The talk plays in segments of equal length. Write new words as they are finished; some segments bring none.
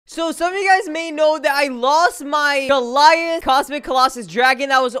So some of you guys may know that I lost my Goliath Cosmic Colossus Dragon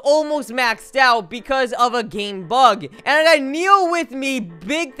that was almost maxed out because of a game bug. And I got Neil with me.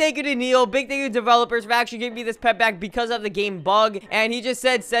 Big thank you to Neil. Big thank you to developers for actually giving me this pet back because of the game bug. And he just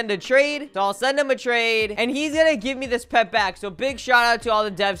said send a trade. So I'll send him a trade. And he's gonna give me this pet back. So big shout out to all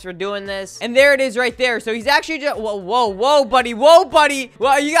the devs for doing this. And there it is right there. So he's actually just... Whoa, buddy. Whoa, buddy.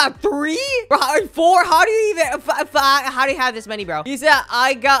 Well, you got 3? 4? How do you even... How do you have this many, bro? He said,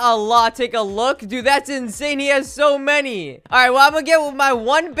 I got a lot. Take a look. Dude, that's insane. He has so many. All right, well, I'm gonna get with my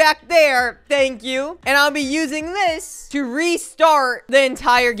one back there. Thank you. And I'll be using this to restart the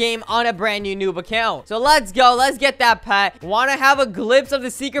entire game on a brand new noob account. So let's go. Let's get that pet. Want to have a glimpse of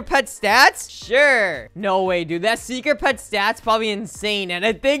the secret pet stats? Sure. No way, dude. That secret pet stats probably insane. And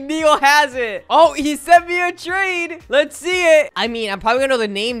I think Neil has it. Oh, he sent me a trade. Let's see it. I mean, I'm probably gonna know the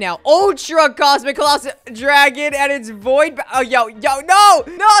name now. Ultra Cosmic Colossus Dragon, and it's void. Oh, yo, no.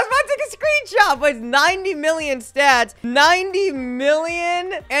 I was about to take a screenshot, but it's 90 million stats. 90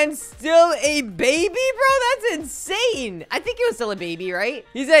 million and still a baby, bro? That's insane. I think he was still a baby, right?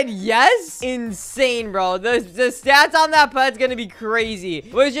 He said yes. Insane, bro. The stats on that pet's gonna be crazy.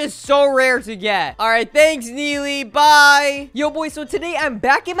 It was just so rare to get. All right, thanks, Neely. Bye. Yo, boys, so today I'm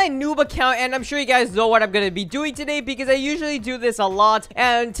back in my noob account, and I'm sure you guys know what I'm gonna be doing today because I usually do this a lot.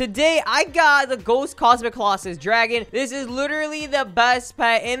 And today I got the Ghost Cosmic Colossus Dragon. This is literally the best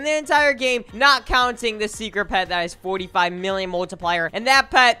pet in the entire game, not counting the secret pet that is 45 million multiplier. And that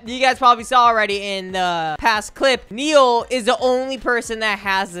pet, you guys probably saw already in the past clip, Neil is the only person that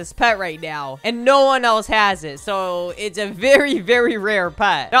has this pet right now, and no one else has it. So it's a very, very rare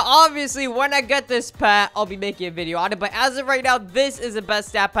pet. Now, obviously, when I get this pet, I'll be making a video on it. But as of right now, this is the best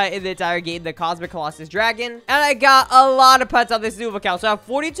stat pet in the entire game, the Cosmic Colossus Dragon. And I got a lot of pets on this noob account. So I have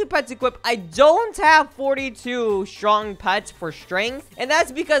 42 pets equipped. I don't have 42 strong pets for strength. And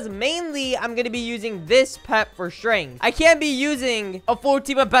that's because mainly I'm going to be using this pet for strength. I can't be using a full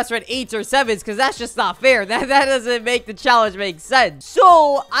team of best friend 8s or 7s because that's just not fair. That doesn't make the challenge make sense.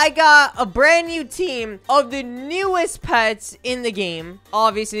 So I got a brand new team of the newest pets in the game.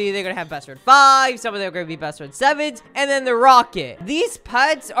 Obviously, they're going to have best friend 5. Some of them are going to be best friend 7s. And then the rocket. These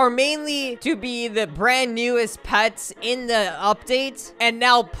pets are mainly to be the brand newest pets in the update. And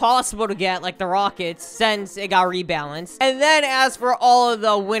now possible to get, like the rockets, since it got rebalanced. And then as for all of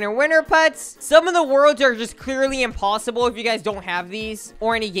the winner pets, some of the worlds are just clearly impossible if you guys don't have these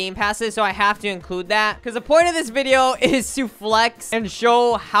or any game passes. So I have to include that because the point of this video is to flex and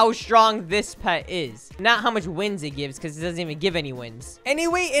show how strong this pet is, not how much wins it gives, because it doesn't even give any wins.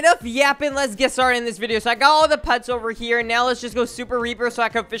 Anyway, enough yapping. Let's get started in this video. So I got all the pets over here. Now let's just go Super Reaper so I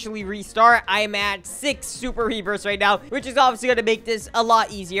can officially restart. I'm at 6 Super Reapers right now, which is obviously going to make this a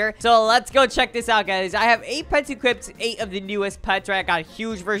lot easier. So let's go check this out, guys. I have 8 pets equipped, 8 of the newest pets, right? I got a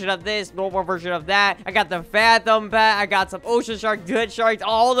huge version of this, normal version of that. I got the Phantom pet. I got some Ocean Shark, Good Sharks,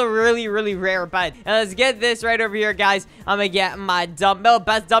 all the really, really rare pets. And let's get this right over here, guys. I'm going to get my dumbbell.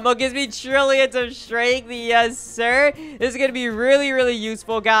 Best dumbbell gives me trillions of strength. Yes, sir. This is going to be really, really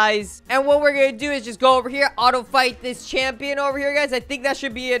useful, guys. And what we're going to do is just go over here, auto fight this champion over here, guys. I think that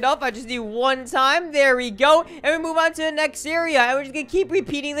should be enough. I just need one time. There we go. And we move on to the next area. And we're just going to keep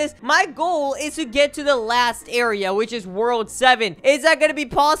repeating this. My goal is to get to the last area, which is World 7. Is that going to be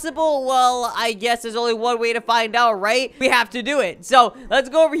possible? Well, I guess there's only one way to find out, right? We have to do it. So let's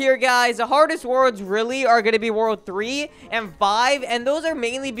go over here, guys. The hardest worlds really are going to be World 3 and 5. And those are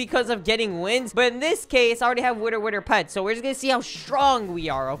mainly because of getting wins. But in this case, I already have winner pets. So we're just going to see how strong we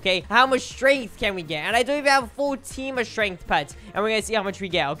are, okay? How much strength can we get? And I don't even have a full team of strength pets. And we're going to see how much we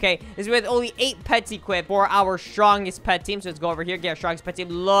get, okay? This is with only 8 pets equipped for our strongest pet team. So let's go over here, get our strongest pet team.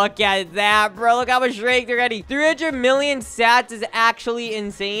 Look at that, bro. Look how much strength they're getting. 300 million stats is actually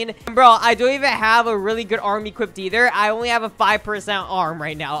insane. And bro, I don't even have a really good arm equipped either. I only have a 5% arm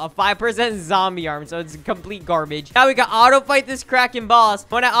right now. A 5% zombie arm. So it's complete garbage. Now we can auto fight this Kraken boss.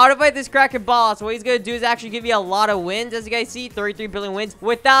 When I auto fight this Kraken boss, what he's going to do is actually give me a lot of wins. As you guys see, 33 billion wins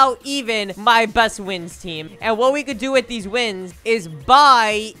without even my best wins team. And what we could do with these wins is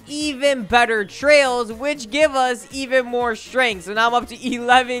buy even better trails, which give us even more strength. So now I'm up to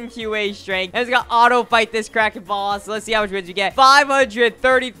 11 QA strength. And it's going to auto fight this Kraken boss. So let's see how much wins we get.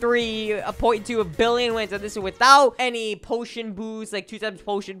 533.2 billion wins. And this is without any potion boost, like 2 times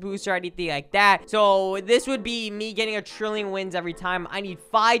potion boost or anything like that. So this would be me getting a trillion wins every time. I need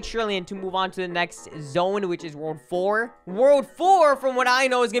 5 trillion to move on to the next zone, which is World 4. World 4, from what I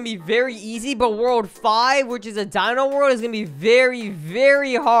know, is going to be very easy. But World 5, which is a dino world, is going to be very,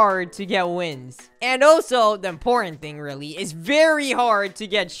 very hard to get wins. And also, the important thing really is very hard to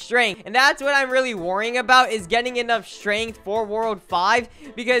get strength. And that's what I'm really worrying about, is getting enough strength for World 5.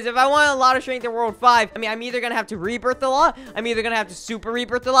 because if I want a lot of strength in World 5, I mean, I'm either gonna have to rebirth a lot, I'm either gonna have to super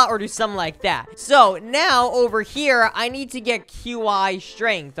rebirth a lot, or do something like that. So now over here, I need to get QI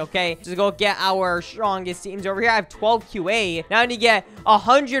strength, okay? Just go get our strongest teams over here. I have 12 QA. Now I need to get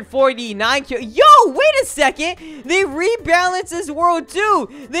 149 QA. Yo, wait a second. They rebalanced this world too.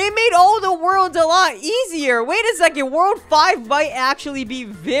 They made all the worlds a lot easier. Wait a second. World 5 might actually be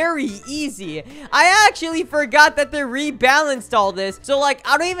very easy. I actually forgot that they rebalanced all this. So, like,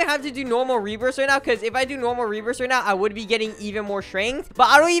 I don't even have to do normal rebirths right now, because if I do normal rebirths right now, I would be getting even more strength. But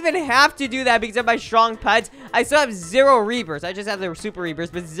I don't even have to do that because of my strong pets. I still have 0 rebirths. I just have the super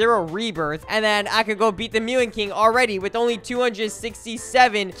rebirths, but 0 rebirths. And then I could go beat the Mewing King already with only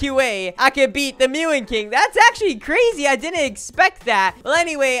 267 QA. I could beat the Mewing King. That's actually crazy. I didn't expect that. Well,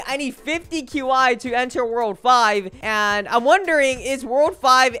 anyway, I need 50 QI to enter World 5. And I'm wondering, is World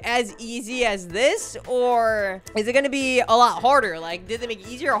 5 as easy as this? Or is it going to be a lot harder? Like, did they make it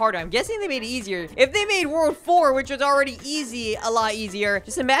easier or harder? I'm guessing they made it easier. If they made World 4, which was already easy, a lot easier,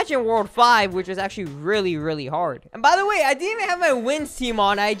 just imagine World 5, which was actually really, really hard. And by the way, I didn't even have my wins team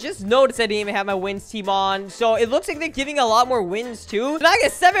on. I just noticed I didn't even have my wins team on. So it looks like they're giving a lot more wins too. So I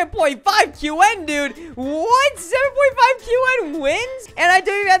get 7.5 QN, dude. What? 7.5 QN wins? And I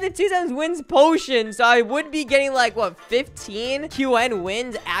don't even have the 2 wins potion. So I would be getting like, what, 15 QN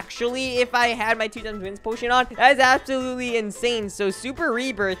wins actually if I had my 2 wins potion on. That is absolutely insane. So super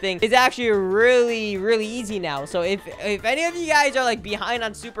rebirthing is actually really, really easy now. So if any of you guys are like behind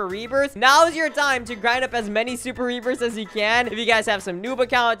on super rebirth, now is your time to grind up as many super rebirths as you can. If you guys have some noob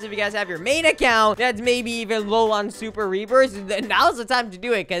accounts, if you guys have your main account that's maybe even low on super rebirths, then now's the time to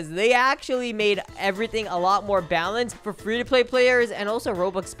do it, because they actually made everything a lot more balanced for free-to-play players, and also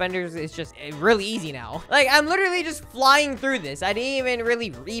Robux spenders. It's just really easy now. Like, I'm literally just flying through this. I didn't even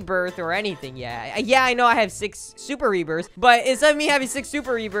really rebirth or anything yet. Yeah, I know I have 6 super rebirths, but instead of me having 6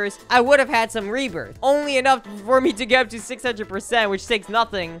 super rebirths, I would have had some rebirth. Only enough for me to get up to 600%, which takes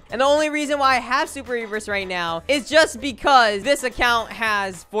nothing. And the only reason why I have super rebirths right now is just because this account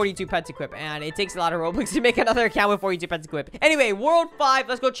has 42 pets equipped, and it takes a lot of Robux to make another account with 42 pets equipped. Anyway, World 5,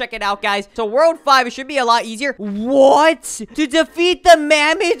 let's go check it out, guys. So World 5, it should be a lot easier. What? To defeat the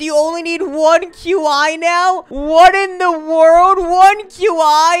mammoth, you only need 1 QI now? What in the world? 1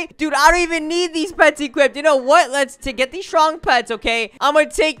 QI? Dude, I don't even need these pets equipped. You know what? Let's get these strong pets, okay? I'm gonna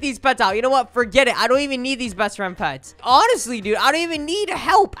take these pets out. You know what? Forget it. I don't even need these best friend pets. Honestly, dude, I don't even need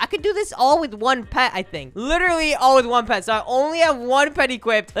help. I could do this all with 1 pet, I think. Literally all with 1 pet. So I only have 1 pet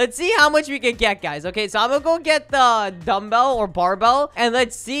equipped. Let's see how much we could get, guys. Okay, so I'm gonna go get the dumbbell or barbell, and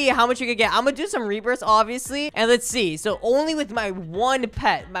let's see how much we could get. I'm gonna do some rebirths, obviously, and let's see. So only with my 1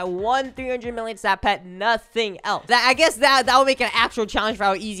 pet, my 1 300 million stat pet, nothing else. I guess that will make an actual challenge for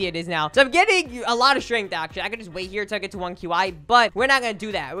how easy it is now. So I'm getting a lot of strength, actually. I could just wait here till I get to 1 QI, but we're not gonna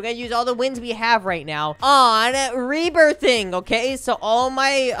do that. We're gonna use all the wins we have right now on rebirthing, okay? So all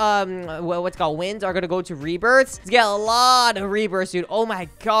my what's called wins are gonna go to rebirths. Let's get a lot of rebirths, dude. Oh my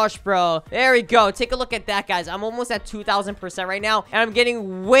gosh, bro. There we go. Take a look at that, guys. I'm almost at 2,000% right now, and I'm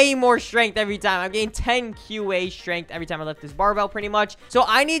getting way more strength every time. I'm getting 10 QA strength every time I lift this barbell, pretty much. So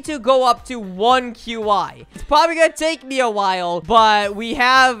I need to go up to 1 QI. It's probably gonna take me a while, but we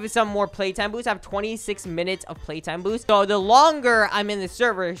have some more playtime boosts. I have 26 minutes of playtime boost. So the longer I'm in the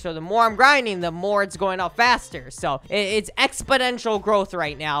server, so the more I'm grinding, the more it's going up faster. So it's exponential growth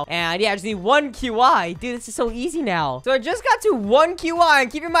right now. And yeah, I just need 1 QI. Dude, this is so easy now. So I just got to 1 QI,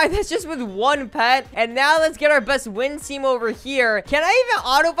 and keep in mind, that's just with 1 pet. And now let's get our best win team over here. Can I even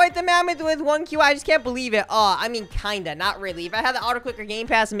auto fight the mammoth with 1 QI? I just can't believe it. Oh, I mean, kinda, not really. If I had the auto clicker game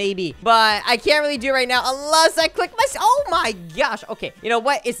pass, maybe, but I can't really do it right now unless I click my, oh my gosh. Okay, you know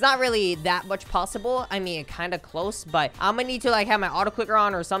what? It's not really that much possible. I mean, kind of close, but I'm gonna need to like have my auto clicker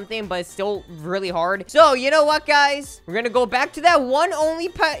on or something, but it's still really hard. So you know what, guys? We're gonna go back to that 1 only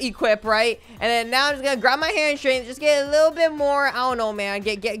pet equip, right? And then now I'm just gonna grab my hand strength, just get a little bit more. I don't know, man.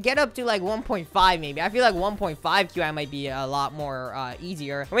 Get up to like 1.5 maybe. I feel like 1.5 QI might be a lot more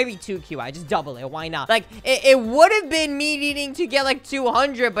easier, or maybe 2 QI. Just double it. Why not? Like it would have been me needing to get like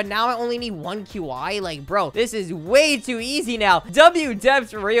 200, but now I only need 1 QI. Like, bro, this is way too easy now. W devs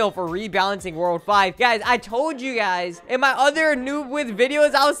for real for rebalancing World 5. Guys, I told you guys in my other noob with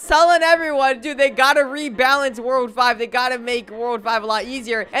videos, I was telling everyone, dude, they gotta rebalance World 5. They gotta make World 5 a lot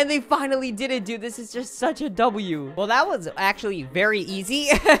easier, and they finally did it, dude. This is just such a W. Well, that was actually very easy.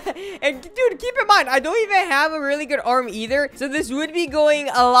 And dude, keep in mind, I don't even have a really good arm either, so this would be going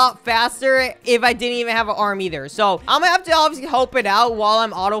a lot faster faster if I didn't even have an arm either. So I'm gonna have to obviously help it out while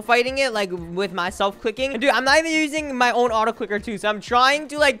I'm auto fighting it, like with myself clicking. And dude, I'm not even using my own auto clicker too, so I'm trying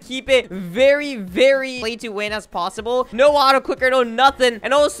to like keep it very, very play to win as possible. No auto clicker, no nothing,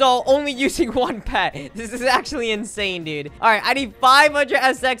 and also only using one pet. This is actually insane, dude. All right, I need 500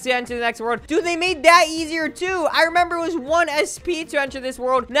 SX to enter the next world. Dude, they made that easier too. I remember it was 1 SP to enter this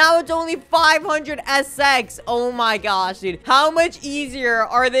world. Now it's only 500 SX. Oh my gosh, dude. How much easier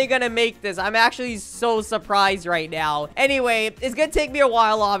are they gonna make this? I'm actually so surprised right now. Anyway, it's gonna take me a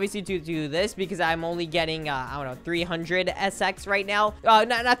while, obviously, to do this because I'm only getting, I don't know, 300 SX right now.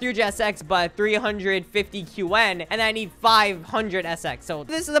 Not 300 SX, but 350 QN, and I need 500 SX. So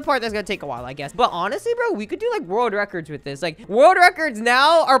this is the part that's gonna take a while, I guess. But honestly, bro, we could do like world records with this. Like, world records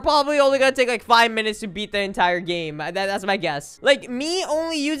now are probably only gonna take like 5 minutes to beat the entire game. That's my guess. Like, me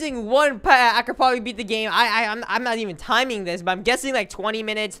only using one pet, I could probably beat the game. I'm not even timing this, but I'm guessing like 20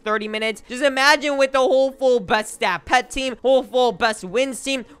 minutes, 30 minutes. Just imagine with the whole full best stat pet team, whole full best wins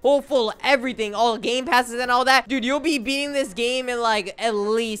team, whole full everything, all game passes and all that. Dude, you'll be beating this game in like at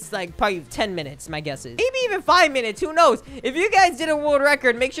least like probably 10 minutes, my guess is. Maybe even 5 minutes, who knows? If you guys did a world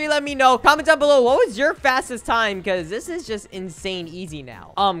record, make sure you let me know. Comment down below, what was your fastest time? Because this is just insane easy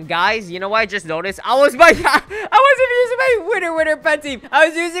now. Guys, you know what I just noticed? I wasn't using my winner pet team. I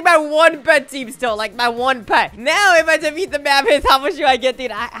was using my one pet team still, like my one pet. Now, if I defeat the mammoth, how much do I get,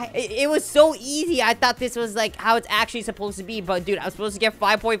 dude? It was so easy. I thought this was like how it's actually supposed to be, but dude, I was supposed to get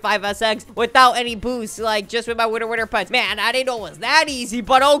 5.5 SX without any boosts, like just with my winner pets. Man, I didn't know it was that easy,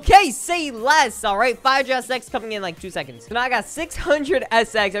 but okay, say less. All right, 500 SX coming in like 2 seconds. So now I got 600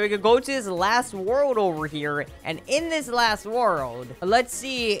 SX, and we could go to this last world over here, and in this last world, let's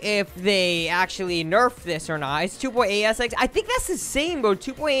see if they actually nerf this or not. It's 2.8 SX. I think that's the same, bro.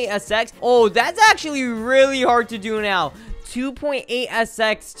 2.8 SX. Oh, that's actually really hard to do now. 2.8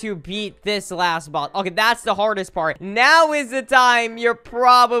 SX to beat this last boss. Okay, that's the hardest part. Now is the time you're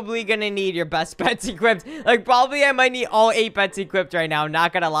probably gonna need your best pets equipped. Like, probably I might need all 8 pets equipped right now,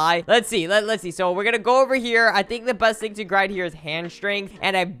 not gonna lie. Let's see. Let's see. So we're gonna go over here. I think the best thing to grind here is hand strength,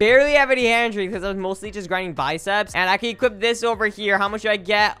 and I barely have any hand strength because I was mostly just grinding biceps, and I can equip this over here. How much do I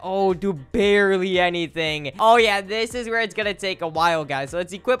get? Oh, dude, barely anything. Oh yeah, this is where it's gonna take a while, guys. So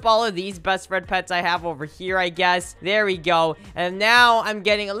let's equip all of these best friend pets I have over here, I guess. There we go. And now I'm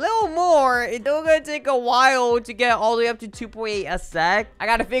getting a little more. It's still gonna take a while to get all the way up to 2.8 SX. I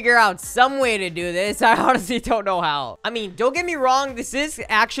gotta figure out some way to do this. I honestly don't know how. I mean, don't get me wrong, this is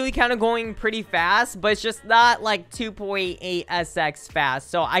actually kind of going pretty fast, but it's just not like 2.8 SX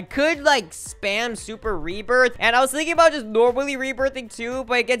fast. So I could like spam super rebirth, and I was thinking about just normally rebirthing too,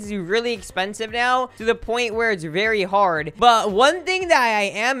 but it gets really expensive now to the point where it's very hard. But one thing that I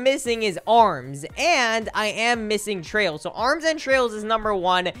am missing is arms, and I am missing trails. So arms and trails is number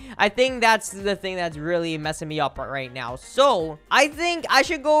 1. I think that's the thing that's really messing me up right now. So I think I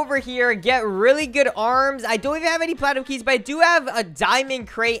should go over here, get really good arms. I don't even have any platinum keys, but I do have a diamond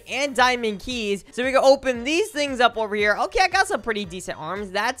crate and diamond keys. So we can open these things up over here. Okay, I got some pretty decent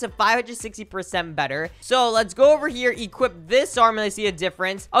arms. That's a 560% better. So let's go over here, equip this arm, and I see a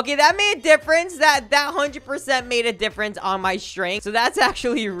difference. Okay, that made a difference. That 100% made a difference on my strength. So that's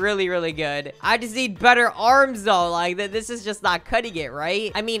actually really, really good. I just need better arms though. Like this is just not cutting it,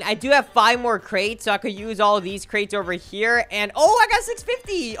 right? I mean, I do have 5 more crates, so I could use all of these crates over here. And oh, I got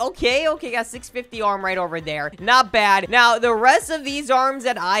 650. Okay, got 650 arm right over there. Not bad. Now, the rest of these arms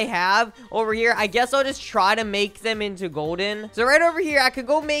that I have over here, I guess I'll just try to make them into golden. So right over here, I could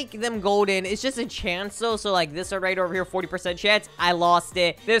go make them golden. It's just a chance though. So like this one right over here, 40% chance. I lost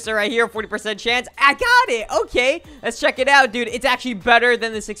it. This one right here, 40% chance. I got it. Okay, let's check it out, dude. It's actually better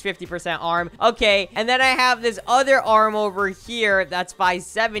than the 650% arm. Okay, and then I have this other arm over here. That's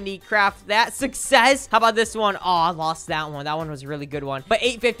 570. Craft that. Success. How about this one? Oh, I lost that one. That one was a really good one. But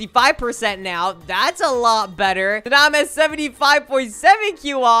 855% now. That's a lot better. So now I'm at 75.7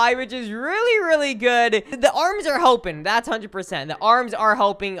 QI, which is really, really good. The arms are helping. That's 100%. The arms are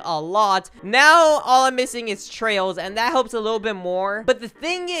helping a lot. Now, all I'm missing is trails, and that helps a little bit more. But the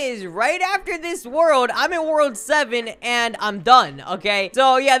thing is, right after this world, I'm in world 7, and I'm done, okay?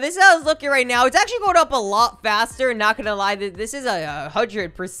 So, yeah, this is how it's looking right now. It's actually going up a lot faster. Not gonna lie, this is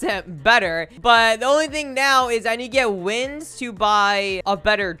 100% better. But the only thing now is I need to get wins to buy a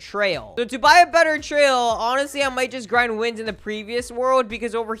better trail. So to buy a better trail, honestly, I might just grind wins in the previous world,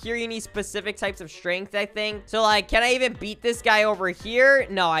 because over here you need specific types of strength, I think. So like, can I even beat this guy over here?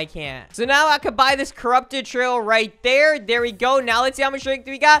 No, I can't. So now I could buy this corrupted trail right there. There we go. Now let's see how much strength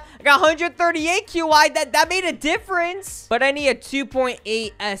we got. I got 138 QI. That made a difference. But I need a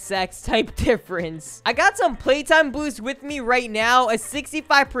 2.8 SX type difference. I got some playtime boost boost with me right now, a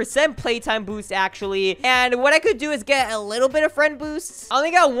 65% playtime boost, actually. And what I could do is get a little bit of friend boosts. I only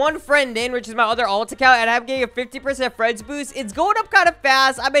got one friend in, which is my other alt account, and I'm getting a 50% friends boost. It's going up kind of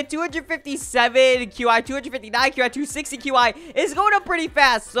fast. I'm at 257 QI, 259 QI, 260 QI. It's going up pretty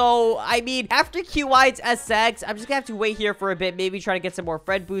fast. So, I mean, after QI, it's SX. I'm just gonna have to wait here for a bit, maybe try to get some more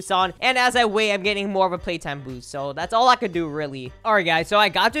friend boosts on. And as I wait, I'm getting more of a playtime boost. So, that's all I could do, really. Alright, guys. So, I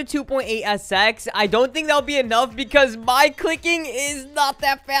got to 2.8 SX. I don't think that'll be enough because my clicking is not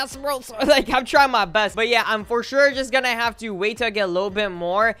that fast, bro. So, like, I'm trying my best. But yeah, I'm for sure just gonna have to wait till I get a little bit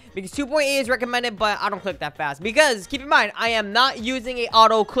more because 2.8 is recommended, but I don't click that fast because keep in mind, I am not using a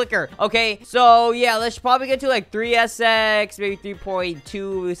auto clicker. Okay, so yeah, let's probably get to like 3SX, maybe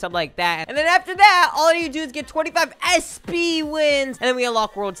 3.2, something like that. And then after that, all you do is get 25 SP wins, and then we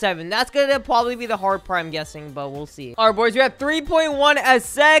unlock World 7. That's gonna probably be the hard part, I'm guessing, but we'll see. All right, boys, we have 3.1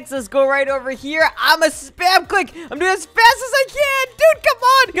 SX. Let's go right over here. I'm a spam click. I'm doing as fast as I can. Dude, come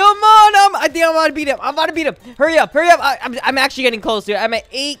on. Come on. I think I'm about to beat him. I'm about to beat him. Hurry up. Hurry up. I'm actually getting close to it. I'm at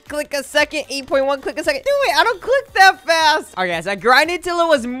 8 click a second, 8.1 click a second. Dude, I don't click that fast. All right, guys, I grinded till it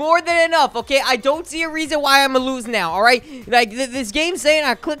was more than enough. Okay, I don't see a reason why I'm gonna lose now. All right, like this game's saying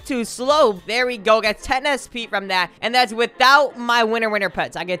I click too slow. There we go. Got 10 SP from that, and that's without my winner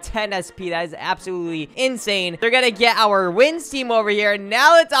pets. I get 10 SP. That is absolutely insane. They're gonna get our wins team over here.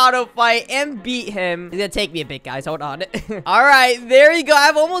 Now let's auto fight and beat him. It's gonna take me a bit, guys. Hold on. All right, there you go. I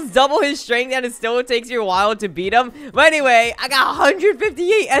have almost double his strength, and it still takes you a while to beat him. But anyway, I got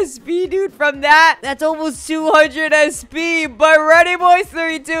 158 SP, dude, from that. That's almost 200 SP. But ready, boys?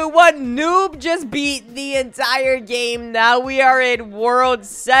 3, 2, 1. Noob just beat the entire game. Now we are in World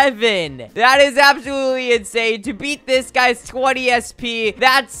 7. That is absolutely insane. To beat this guy's 20 SP,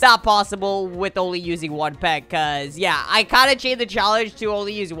 that's not possible with only using one pet. Because, yeah, I kind of changed the challenge to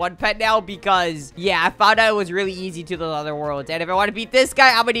only use one pet now because, yeah, I found out it was really easy to those other worlds. And if I want to beat this guy,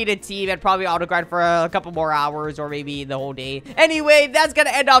 I'm gonna need a team and probably auto grind for a couple more hours or maybe the whole day. Anyway, that's gonna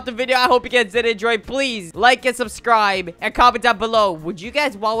end off the video. I hope you guys did enjoy. Please like and subscribe and comment down below. Would you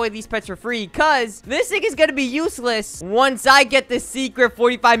guys want one of these pets for free? Because this thing is gonna be useless once I get the secret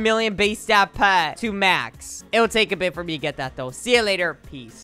 45 million base stat pet to max. It'll take a bit for me to get that though. See you later. Peace.